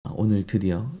오늘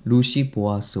드디어 룻이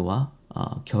보아스와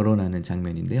결혼하는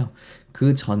장면인데요.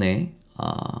 그 전에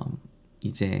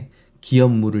이제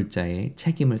기업 물을 자의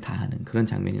책임을 다하는 그런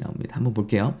장면이 나옵니다. 한번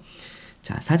볼게요.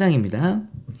 자, 4장입니다.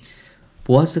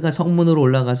 보아스가 성문으로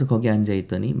올라가서 거기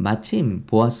앉아있더니 마침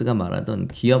보아스가 말하던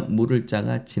기업 물을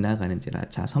자가 지나가는지라.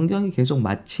 자, 성경이 계속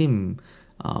마침,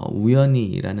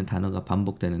 우연히라는 단어가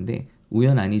반복되는데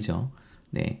우연 아니죠.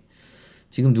 네,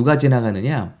 지금 누가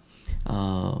지나가느냐?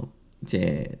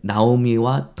 이제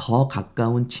나오미와 더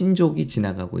가까운 친족이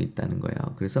지나가고 있다는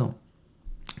거예요. 그래서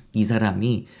이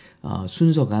사람이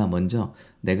순서가 먼저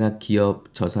내가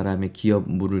저 사람의 기업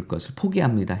물을 것을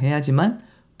포기합니다 해야지만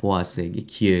보아스에게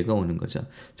기회가 오는 거죠.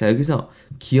 자, 여기서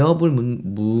기업을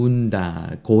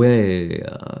문다,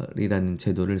 고엘이라는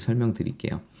제도를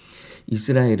설명드릴게요.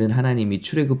 이스라엘은 하나님이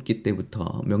출애굽기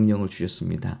때부터 명령을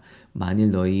주셨습니다. 만일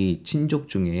너희 친족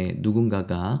중에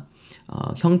누군가가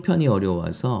형편이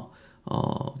어려워서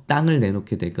땅을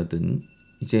내놓게 되거든,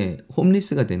 이제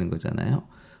홈리스가 되는 거잖아요.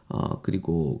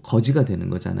 그리고 거지가 되는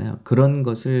거잖아요. 그런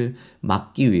것을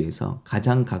막기 위해서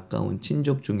가장 가까운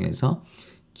친족 중에서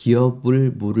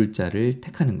기업을 물을 자를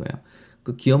택하는 거예요.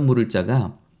 그 기업 물을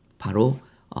자가 바로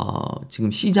지금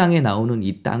시장에 나오는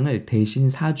이 땅을 대신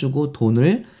사주고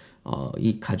돈을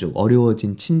이 가족,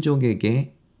 어려워진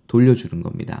친족에게 돌려주는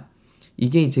겁니다.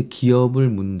 이게 이제 기업을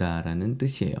문다라는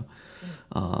뜻이에요.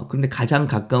 그런데 가장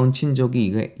가까운 친족이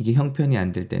이게 형편이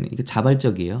안 될 때는 이게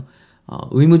자발적이에요.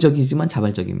 의무적이지만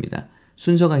자발적입니다.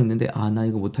 순서가 있는데 나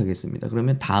이거 못하겠습니다.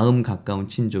 그러면 다음 가까운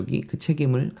친족이 그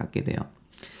책임을 갖게 돼요.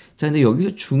 자, 근데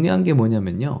여기서 중요한 게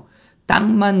뭐냐면요.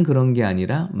 땅만 그런 게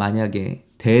아니라 만약에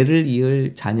대를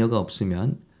이을 자녀가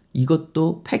없으면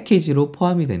이것도 패키지로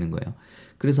포함이 되는 거예요.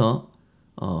 그래서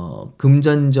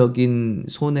금전적인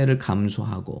손해를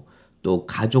감수하고 또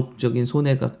가족적인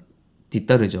손해가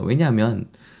뒤따르죠. 왜냐하면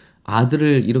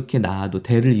아들을 이렇게 낳아도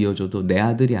대를 이어줘도 내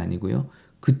아들이 아니고요.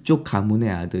 그쪽 가문의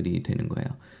아들이 되는 거예요.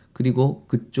 그리고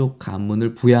그쪽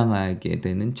가문을 부양하게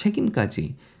되는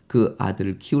책임까지, 그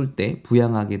아들을 키울 때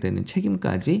부양하게 되는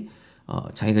책임까지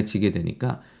자기가 지게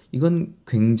되니까 이건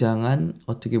굉장한,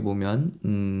 어떻게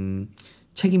보면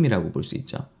책임이라고 볼 수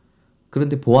있죠.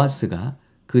 그런데 보아스가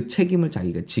그 책임을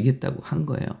자기가 지겠다고 한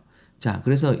거예요. 자,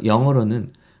 그래서 영어로는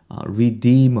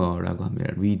redeemer라고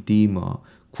합니다. redeemer,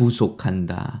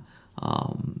 구속한다,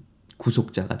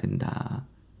 구속자가 된다.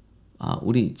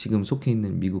 우리 지금 속해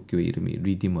있는 미국 교회 이름이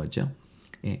리디머죠.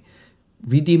 예,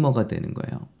 리디머가 되는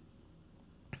거예요.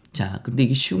 자, 근데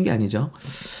이게 쉬운 게 아니죠.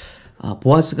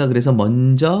 보아스가 그래서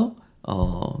먼저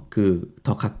그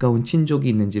더 가까운 친족이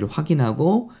있는지를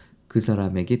확인하고 그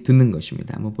사람에게 듣는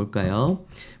것입니다. 한번 볼까요?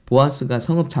 보아스가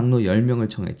성읍 장로 10명을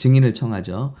청해 증인을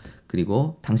청하죠.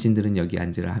 그리고 당신들은 여기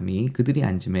앉으라 하니 그들이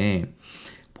앉음에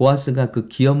보아스가 그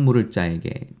기업 물을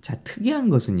자에게, 자, 특이한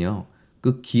것은요,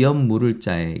 그 기업 물을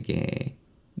자에게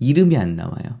이름이 안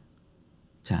나와요.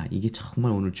 자, 이게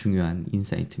정말 오늘 중요한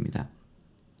인사이트입니다.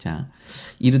 자,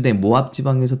 이르되 모압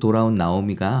지방에서 돌아온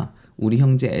나오미가 우리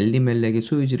형제 엘리멜렉의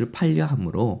소유지를 팔려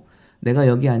함으로 내가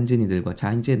여기 앉은 이들과,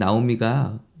 자, 이제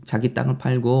나오미가 자기 땅을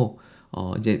팔고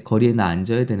이제 거리에 나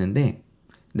앉아야 되는데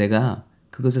내가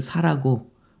그것을 사라고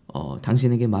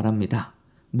당신에게 말합니다.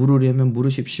 물으려면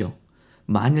물으십시오.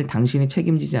 만일 당신이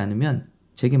책임지지 않으면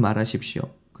제게 말하십시오.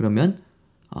 그러면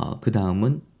그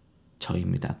다음은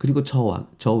저입니다. 그리고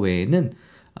저 외에는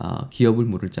기업을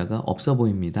물을 자가 없어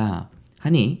보입니다.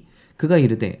 하니 그가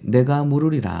이르되 내가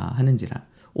물으리라 하는지라.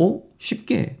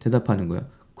 쉽게 대답하는 거예요.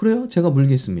 그래요, 제가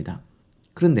물겠습니다.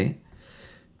 그런데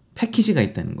패키지가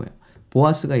있다는 거예요.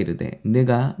 보아스가 이르되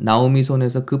내가 나오미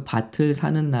손에서 그 밭을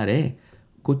사는 날에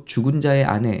곧 죽은 자의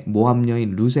아내 모압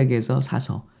여인 룻에게서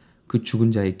사서 그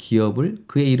죽은 자의 기업을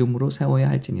그의 이름으로 세워야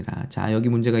할지니라. 자, 여기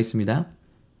문제가 있습니다.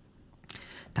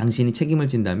 당신이 책임을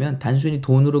진다면 단순히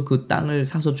돈으로 그 땅을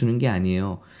사서 주는 게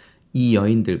아니에요. 이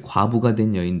여인들, 과부가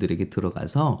된 여인들에게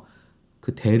들어가서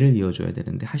그 대를 이어줘야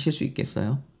되는데 하실 수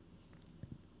있겠어요?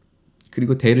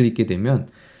 그리고 대를 잇게 되면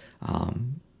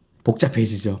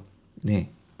복잡해지죠.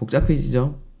 네,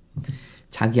 복잡해지죠.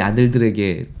 자기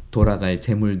아들들에게 돌아갈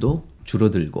재물도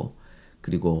줄어들고,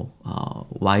 그리고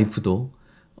와이프도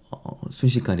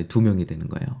순식간에 2명이 되는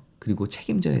거예요. 그리고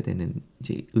책임져야 되는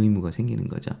이제 의무가 생기는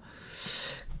거죠.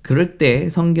 그럴 때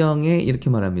성경에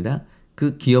이렇게 말합니다.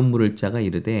 그 기업 물을 자가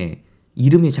이르되,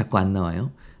 이름이 자꾸 안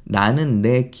나와요. 나는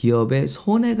내 기업에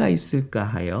손해가 있을까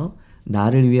하여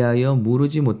나를 위하여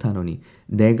물으지 못하노니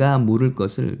내가 물을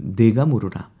것을 네가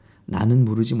물으라. 나는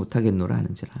물으지 못하겠노라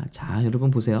하는지라. 자,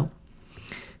 여러분 보세요.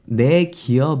 내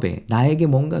기업에 나에게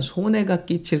뭔가 손해가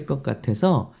끼칠 것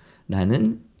같아서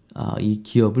나는 이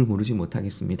기업을 물으지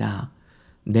못하겠습니다.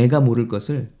 내가 물을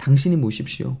것을 당신이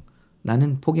묻십시오.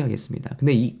 나는 포기하겠습니다.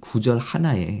 근데 이 구절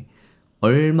하나에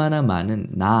얼마나 많은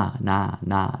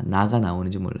나가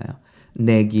나오는지 몰라요.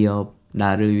 내 기업,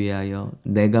 나를 위하여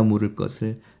내가 물을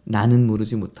것을 나는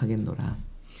무르지 못하겠노라.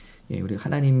 예, 우리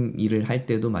하나님 일을 할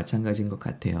때도 마찬가지인 것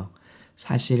같아요.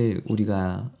 사실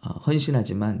우리가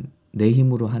헌신하지만 내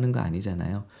힘으로 하는 거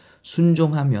아니잖아요.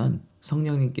 순종하면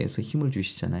성령님께서 힘을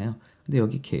주시잖아요. 근데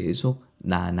여기 계속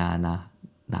나가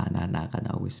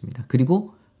나오고 있습니다.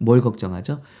 그리고 뭘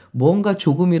걱정하죠? 뭔가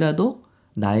조금이라도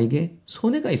나에게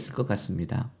손해가 있을 것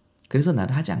같습니다. 그래서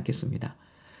나는 하지 않겠습니다.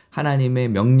 하나님의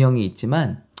명령이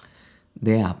있지만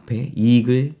내 앞에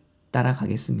이익을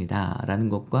따라가겠습니다. 라는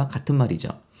것과 같은 말이죠.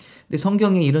 근데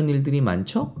성경에 이런 일들이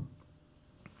많죠?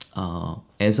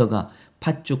 에서가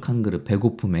팥죽 한 그릇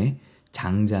배고픔에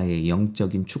장자의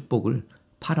영적인 축복을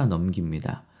팔아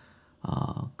넘깁니다.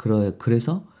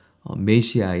 그래서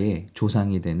메시아의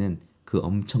조상이 되는 그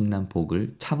엄청난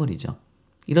복을 차버리죠.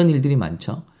 이런 일들이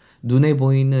많죠. 눈에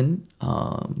보이는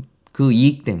그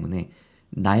이익 때문에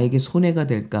나에게 손해가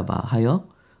될까봐 하여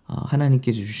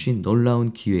하나님께서 주신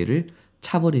놀라운 기회를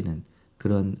차버리는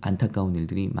그런 안타까운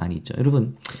일들이 많이 있죠.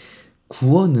 여러분,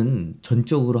 구원은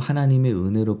전적으로 하나님의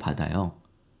은혜로 받아요.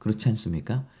 그렇지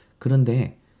않습니까?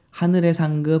 그런데 하늘의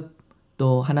상급,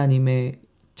 또 하나님의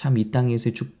참 이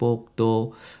땅에서의 축복,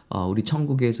 또 우리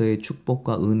천국에서의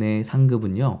축복과 은혜의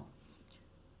상급은요,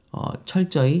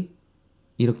 철저히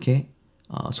이렇게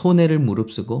손해를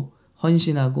무릅쓰고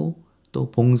헌신하고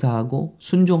또 봉사하고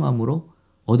순종함으로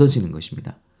얻어지는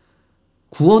것입니다.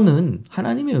 구원은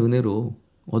하나님의 은혜로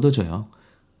얻어져요.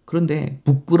 그런데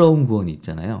부끄러운 구원이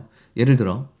있잖아요. 예를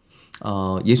들어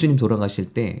예수님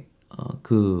돌아가실 때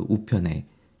그 우편에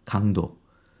강도,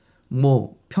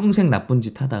 뭐 평생 나쁜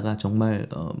짓 하다가 정말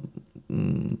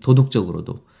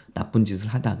도덕적으로도 나쁜 짓을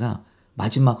하다가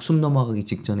마지막 숨 넘어가기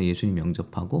직전에 예수님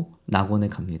영접하고 낙원에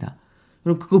갑니다.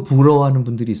 그럼 그거 부러워하는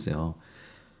분들이 있어요.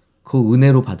 그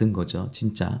은혜로 받은 거죠.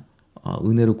 진짜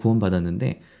은혜로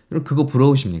구원받았는데 그럼 그거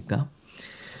부러우십니까?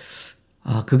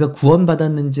 그가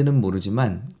구원받았는지는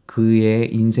모르지만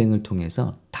그의 인생을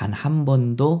통해서 단 한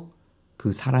번도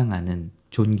그 사랑하는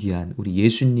존귀한 우리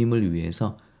예수님을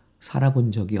위해서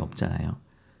살아본 적이 없잖아요.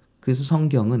 그래서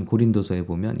성경은 고린도서에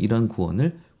보면 이런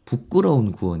구원을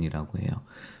부끄러운 구원이라고 해요.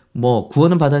 뭐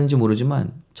구원은 받았는지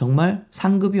모르지만 정말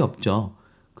상급이 없죠.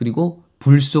 그리고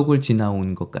불 속을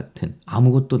지나온 것 같은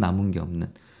아무것도 남은 게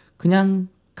없는 그냥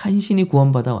간신히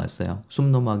구원받아 왔어요.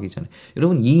 숨 넘어가기 전에.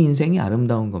 여러분, 이 인생이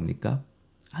아름다운 겁니까?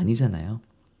 아니잖아요.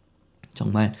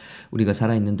 정말 우리가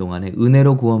살아있는 동안에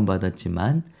은혜로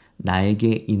구원받았지만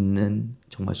나에게 있는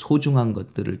정말 소중한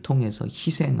것들을 통해서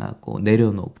희생하고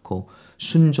내려놓고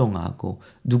순종하고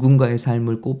누군가의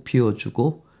삶을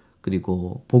꽃피워주고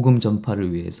그리고 복음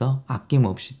전파를 위해서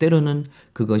아낌없이 때로는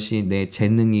그것이 내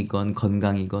재능이건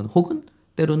건강이건 혹은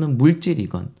때로는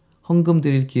물질이건 헌금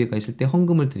드릴 기회가 있을 때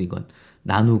헌금을 드리건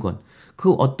나누건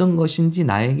그 어떤 것인지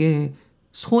나에게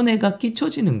손해가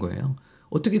끼쳐지는 거예요.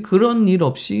 어떻게 그런 일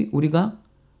없이 우리가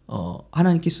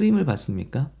하나님께 쓰임을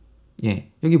받습니까?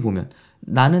 예, 여기 보면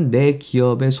나는 내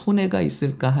기업에 손해가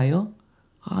있을까 하여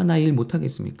나 일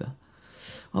못하겠습니까?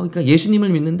 그러니까 예수님을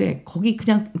믿는데 거기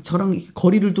그냥 저랑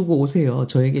거리를 두고 오세요.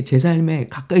 저에게 제 삶에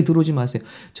가까이 들어오지 마세요.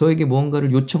 저에게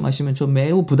무언가를 요청하시면 저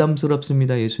매우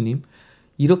부담스럽습니다. 예수님.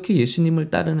 이렇게 예수님을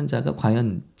따르는 자가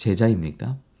과연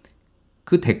제자입니까?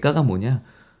 그 대가가 뭐냐?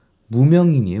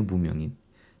 무명인이에요. 무명인.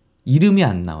 이름이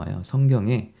안 나와요.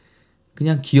 성경에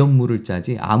그냥 기업물을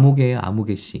짜지 아무개예요.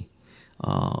 아무개씨.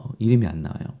 이름이 안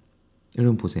나와요.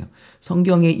 여러분 보세요.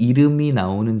 성경에 이름이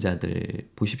나오는 자들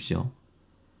보십시오.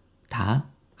 다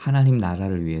하나님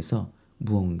나라를 위해서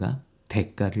무언가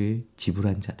대가를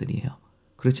지불한 자들이에요.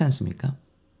 그렇지 않습니까?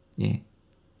 예.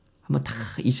 한번 다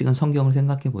이 시간 성경을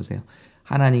생각해 보세요.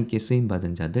 하나님께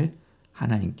쓰임받은 자들,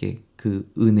 하나님께 그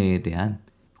은혜에 대한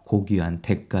고귀한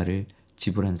대가를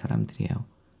지불한 사람들이에요.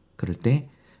 그럴 때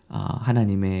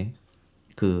하나님의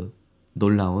그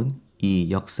놀라운 이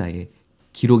역사에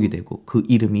기록이 되고 그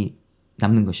이름이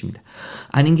남는 것입니다.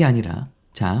 아닌 게 아니라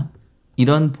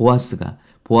이런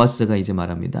보아스가 이제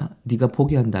말합니다. 네가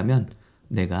포기한다면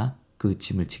내가 그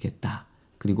짐을 지겠다.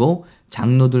 그리고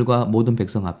장로들과 모든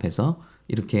백성 앞에서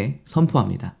이렇게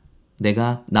선포합니다.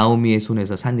 내가 나오미의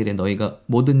손에서 산 일에 너희가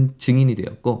모든 증인이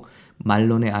되었고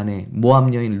말론의 아내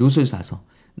모압 여인 룻을 사서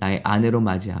나의 아내로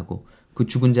맞이하고 그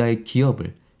죽은 자의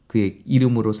기업을 그의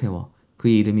이름으로 세워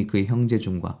그의 이름이 그의 형제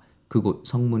중과 그곳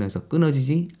성문에서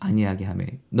끊어지지 아니하게 하며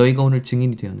너희가 오늘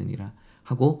증인이 되었느니라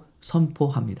하고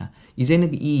선포합니다.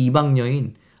 이제는 이 이방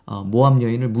여인 모압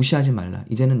여인을 무시하지 말라.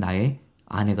 이제는 나의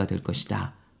아내가 될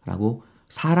것이다 라고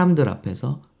사람들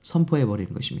앞에서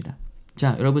선포해버리는 것입니다.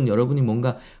 자, 여러분이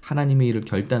뭔가 하나님의 일을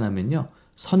결단하면요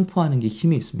선포하는 게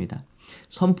힘이 있습니다.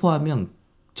 선포하면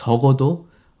적어도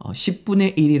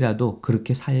 10분의 1이라도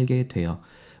그렇게 살게 돼요.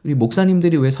 우리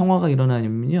목사님들이 왜 성화가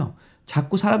일어나냐면요.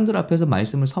 자꾸 사람들 앞에서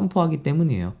말씀을 선포하기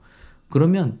때문이에요.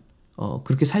 그러면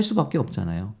그렇게 살 수밖에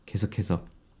없잖아요. 계속해서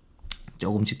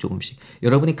조금씩.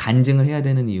 여러분이 간증을 해야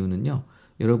되는 이유는요.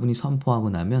 여러분이 선포하고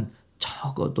나면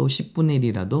적어도 10분의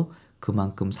 1이라도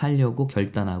그만큼 살려고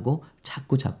결단하고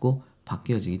자꾸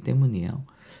바뀌어지기 때문이에요.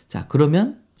 자,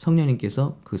 그러면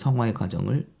성령님께서 그 성화의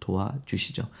과정을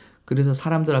도와주시죠. 그래서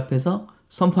사람들 앞에서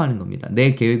선포하는 겁니다.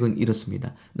 내 계획은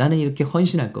이렇습니다. 나는 이렇게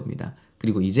헌신할 겁니다.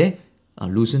 그리고 이제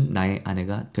룻은 나의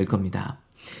아내가 될 겁니다.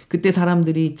 그때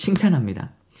사람들이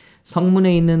칭찬합니다.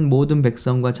 성문에 있는 모든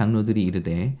백성과 장로들이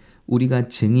이르되 우리가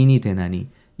증인이 되나니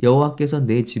여호와께서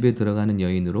내 집에 들어가는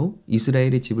여인으로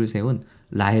이스라엘의 집을 세운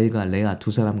라헬과 레아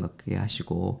두 사람 같게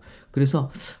하시고,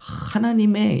 그래서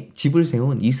하나님의 집을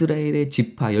세운 이스라엘의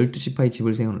지파 12지파의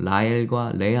집을 세운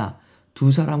라헬과 레아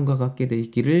두 사람과 같게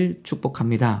되기를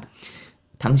축복합니다.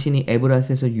 당신이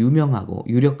에브라스에서 유명하고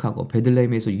유력하고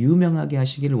베들레헴에서 유명하게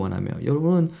하시기를 원하며,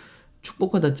 여러분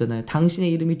축복받았잖아요.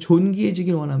 당신의 이름이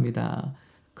존귀해지길 원합니다.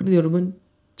 그런데 여러분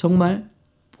정말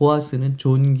보아스는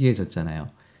존귀해졌잖아요.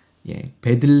 예,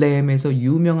 베들레헴에서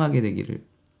유명하게 되기를,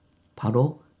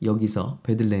 바로 여기서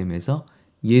베들레헴에서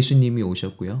예수님이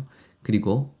오셨고요.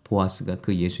 그리고 보아스가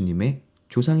그 예수님의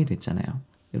조상이 됐잖아요.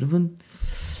 여러분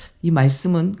이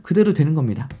말씀은 그대로 되는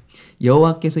겁니다.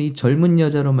 여호와께서 이 젊은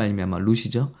여자로 말미암아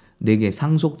룻이죠. 내게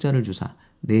상속자를 주사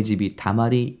내 집이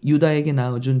다말이 유다에게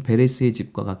낳아준 베레스의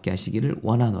집과 같게 하시기를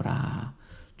원하노라.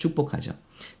 축복하죠.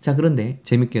 자, 그런데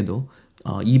재밌게도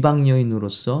이방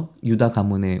여인으로서 유다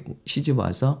가문에 시집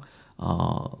와서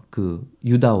그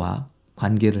유다와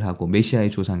관계를 하고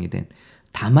메시아의 조상이 된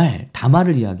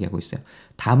다말을 이야기하고 있어요.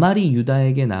 다말이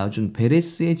유다에게 낳아준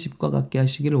베레스의 집과 같게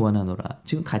하시기를 원하노라.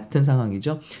 지금 같은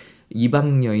상황이죠.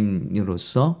 이방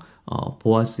여인으로서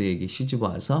보아스에게 시집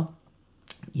와서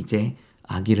이제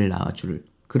아기를 낳아줄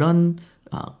그런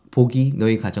복이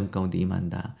너희 가정 가운데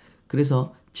임한다.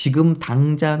 그래서 지금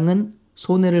당장은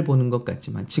손해를 보는 것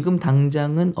같지만, 지금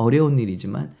당장은 어려운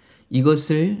일이지만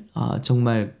이것을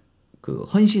정말 그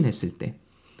헌신했을 때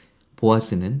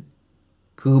보아스는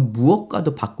그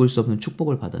무엇과도 바꿀 수 없는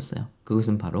축복을 받았어요.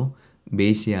 그것은 바로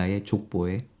메시아의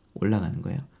족보에 올라가는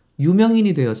거예요.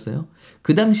 유명인이 되었어요.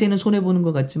 그 당시에는 손해보는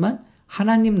것 같지만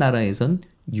하나님 나라에선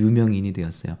유명인이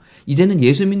되었어요. 이제는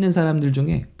예수 믿는 사람들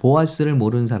중에 보아스를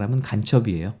모르는 사람은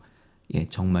간첩이에요. 예,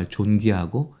 정말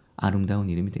존귀하고 아름다운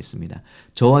이름이 됐습니다.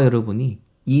 저와 여러분이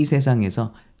이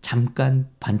세상에서 잠깐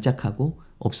반짝하고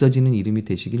없어지는 이름이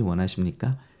되시길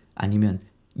원하십니까? 아니면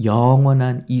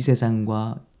영원한 이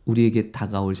세상과 우리에게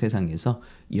다가올 세상에서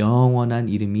영원한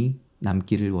이름이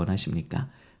남기를 원하십니까?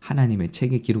 하나님의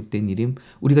책에 기록된 이름,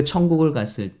 우리가 천국을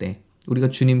갔을 때, 우리가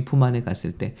주님 품 안에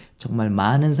갔을 때 정말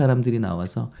많은 사람들이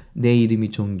나와서 내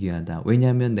이름이 존귀하다.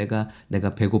 왜냐하면 내가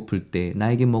배고플 때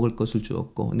나에게 먹을 것을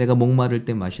주었고, 내가 목마를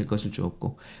때 마실 것을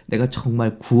주었고, 내가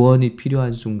정말 구원이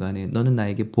필요한 순간에 너는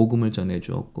나에게 복음을 전해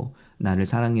주었고, 나를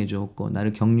사랑해 주었고,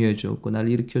 나를 격려해 주었고, 나를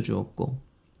일으켜 주었고,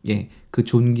 예, 그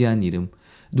존귀한 이름.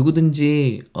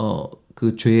 누구든지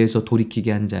그 죄에서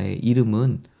돌이키게 한 자의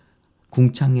이름은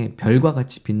궁창의 별과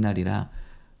같이 빛나리라.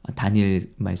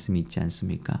 다니엘 말씀이 있지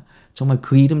않습니까? 정말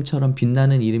그 이름처럼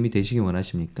빛나는 이름이 되시기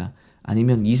원하십니까?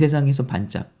 아니면 이 세상에서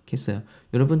반짝했어요?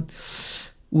 여러분,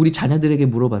 우리 자녀들에게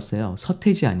물어봤어요.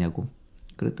 서태지 아냐고.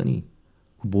 그랬더니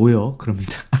뭐요?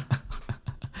 그럽니다.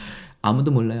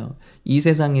 아무도 몰라요. 이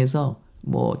세상에서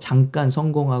뭐 잠깐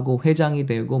성공하고 회장이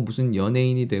되고 무슨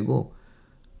연예인이 되고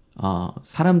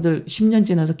사람들 10년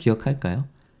지나서 기억할까요?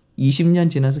 20년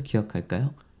지나서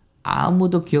기억할까요?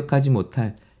 아무도 기억하지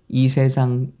못할 이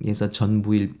세상에서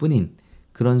전부일 뿐인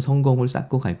그런 성공을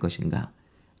쌓고 갈 것인가?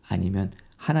 아니면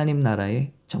하나님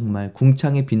나라에 정말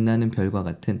궁창에 빛나는 별과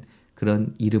같은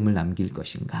그런 이름을 남길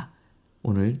것인가?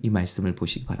 오늘 이 말씀을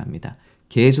보시기 바랍니다.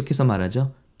 계속해서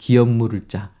말하죠. 기업 물을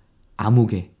자,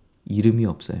 아무개, 이름이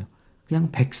없어요. 그냥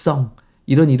백성,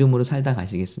 이런 이름으로 살다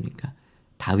가시겠습니까?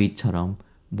 다윗처럼,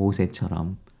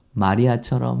 모세처럼,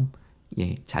 마리아처럼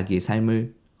자기의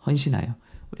삶을 헌신하여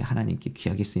우리 하나님께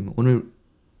귀하게 쓰임, 오늘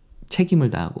책임을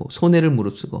다하고 손해를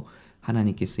무릅쓰고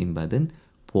하나님께 쓰임받은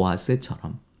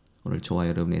보아스처럼 오늘 저와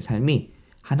여러분의 삶이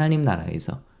하나님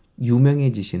나라에서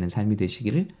유명해지시는 삶이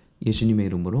되시기를 예수님의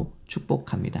이름으로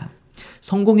축복합니다.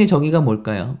 성공의 정의가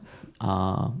뭘까요?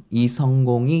 이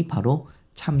성공이 바로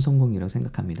참 성공이라고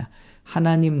생각합니다.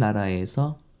 하나님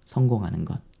나라에서 성공하는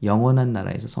것, 영원한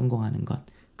나라에서 성공하는 것,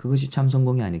 그것이 참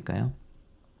성공이 아닐까요?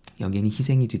 여기에는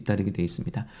희생이 뒤따르게 되어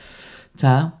있습니다.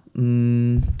 자,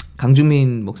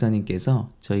 강주민 목사님께서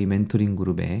저희 멘토링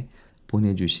그룹에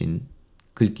보내주신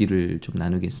글귀를 좀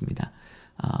나누겠습니다.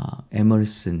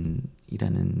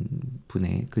 에머슨이라는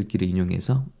분의 글귀를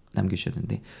인용해서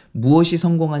남겨주셨는데 무엇이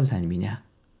성공한 삶이냐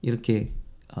이렇게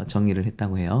정의를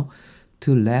했다고 해요.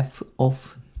 To laugh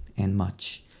often and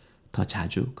much, 더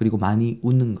자주 그리고 많이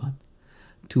웃는 것.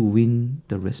 To win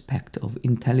the respect of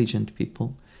intelligent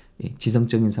people,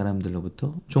 지성적인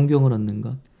사람들로부터 존경을 얻는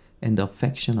것. And the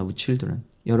affection of children,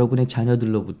 여러분의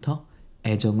자녀들로부터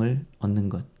애정을 얻는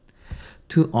것.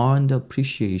 To earn the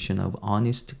appreciation of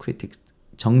honest critics,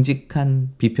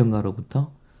 정직한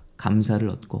비평가로부터 감사를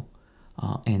얻고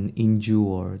and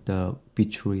endure the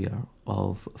betrayal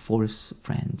of false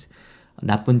friends,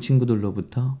 나쁜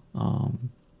친구들로부터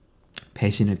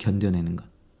배신을 견뎌내는 것.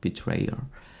 betrayal.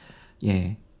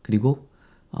 예, 그리고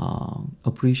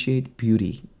appreciate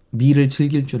beauty, 미를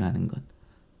즐길 줄 아는 것.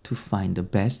 To find the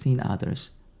best in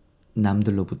others,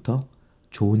 남들로부터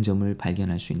좋은 점을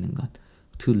발견할 수 있는 것.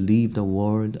 To leave the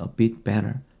world a bit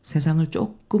better, 세상을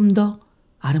조금 더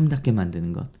아름답게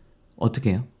만드는 것.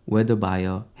 어떻게 해요? Whether by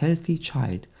a healthy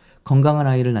child, 건강한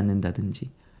아이를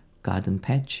낳는다든지, garden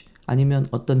patch, 아니면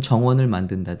어떤 정원을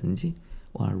만든다든지,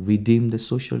 or redeem the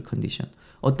social condition,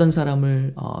 어떤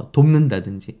사람을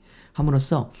돕는다든지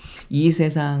함으로써 이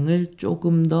세상을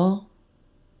조금 더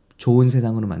좋은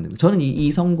세상으로 만드는. 저는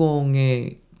이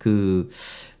성공의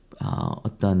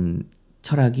어떤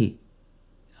철학이,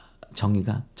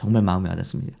 정의가 정말 마음에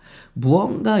와닿습니다.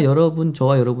 무언가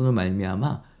저와 여러분을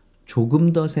말미암아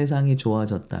조금 더 세상이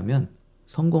좋아졌다면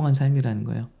성공한 삶이라는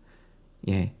거예요.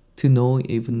 예, to know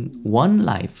even one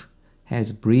life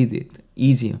has breathed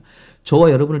easier.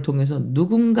 저와 여러분을 통해서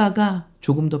누군가가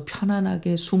조금 더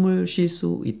편안하게 숨을 쉴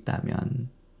수 있다면,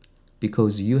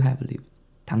 because you have lived,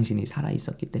 당신이 살아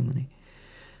있었기 때문에,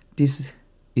 this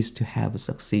is to have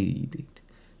succeeded,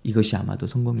 이것이 아마도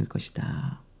성공일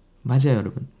것이다. 맞아요,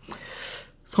 여러분.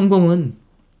 성공은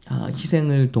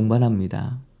희생을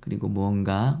동반합니다. 그리고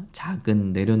무언가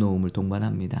작은 내려놓음을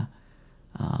동반합니다.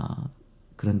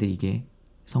 그런데 이게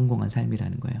성공한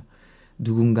삶이라는 거예요.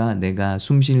 누군가 내가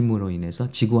숨쉼으로 인해서,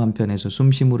 지구 한편에서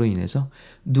숨쉼으로 인해서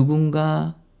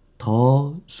누군가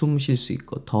더 숨 쉴 수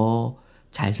있고, 더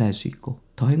잘 살 수 있고,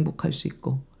 더 행복할 수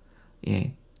있고,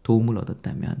 예, 도움을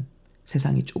얻었다면,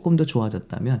 세상이 조금 더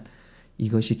좋아졌다면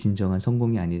이것이 진정한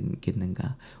성공이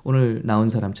아니겠는가. 오늘 나온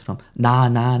사람처럼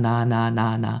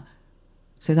나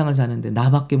세상을 사는데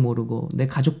나밖에 모르고 내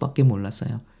가족밖에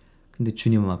몰랐어요. 근데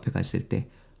주님 앞에 갔을 때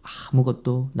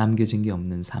아무것도 남겨진 게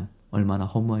없는 삶, 얼마나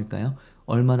허무할까요?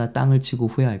 얼마나 땅을 치고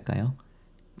후회할까요?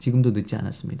 지금도 늦지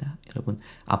않았습니다. 여러분,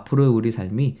 앞으로의 우리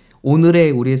삶이,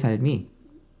 오늘의 우리의 삶이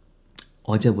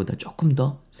어제보다 조금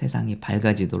더 세상이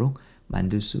밝아지도록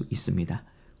만들 수 있습니다.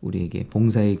 우리에게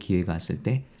봉사의 기회가 왔을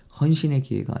때, 헌신의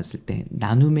기회가 왔을 때,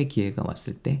 나눔의 기회가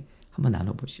왔을 때 한번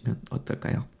나눠보시면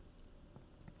어떨까요?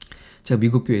 제가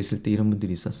미국 교회에 있을 때 이런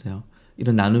분들이 있었어요.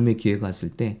 이런 나눔의 기회가 왔을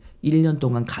때 1년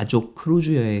동안 가족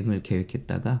크루즈 여행을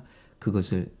계획했다가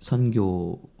그것을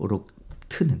선교로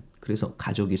트는, 그래서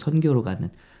가족이 선교로 가는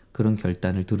그런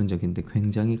결단을 들은 적이 있는데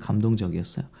굉장히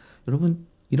감동적이었어요. 여러분,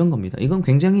 이런 겁니다. 이건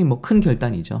굉장히 큰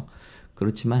결단이죠.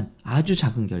 그렇지만 아주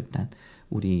작은 결단,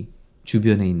 우리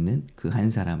주변에 있는 그 한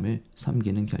사람을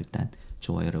섬기는 결단,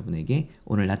 저와 여러분에게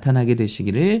오늘 나타나게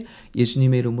되시기를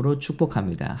예수님의 이름으로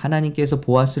축복합니다. 하나님께서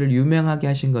보아스를 유명하게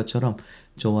하신 것처럼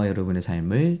저와 여러분의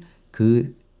삶을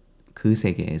그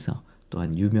세계에서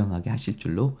또한 유명하게 하실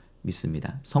줄로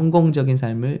믿습니다. 성공적인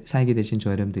삶을 살게 되신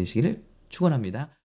저와 여러분 되시기를 축원합니다.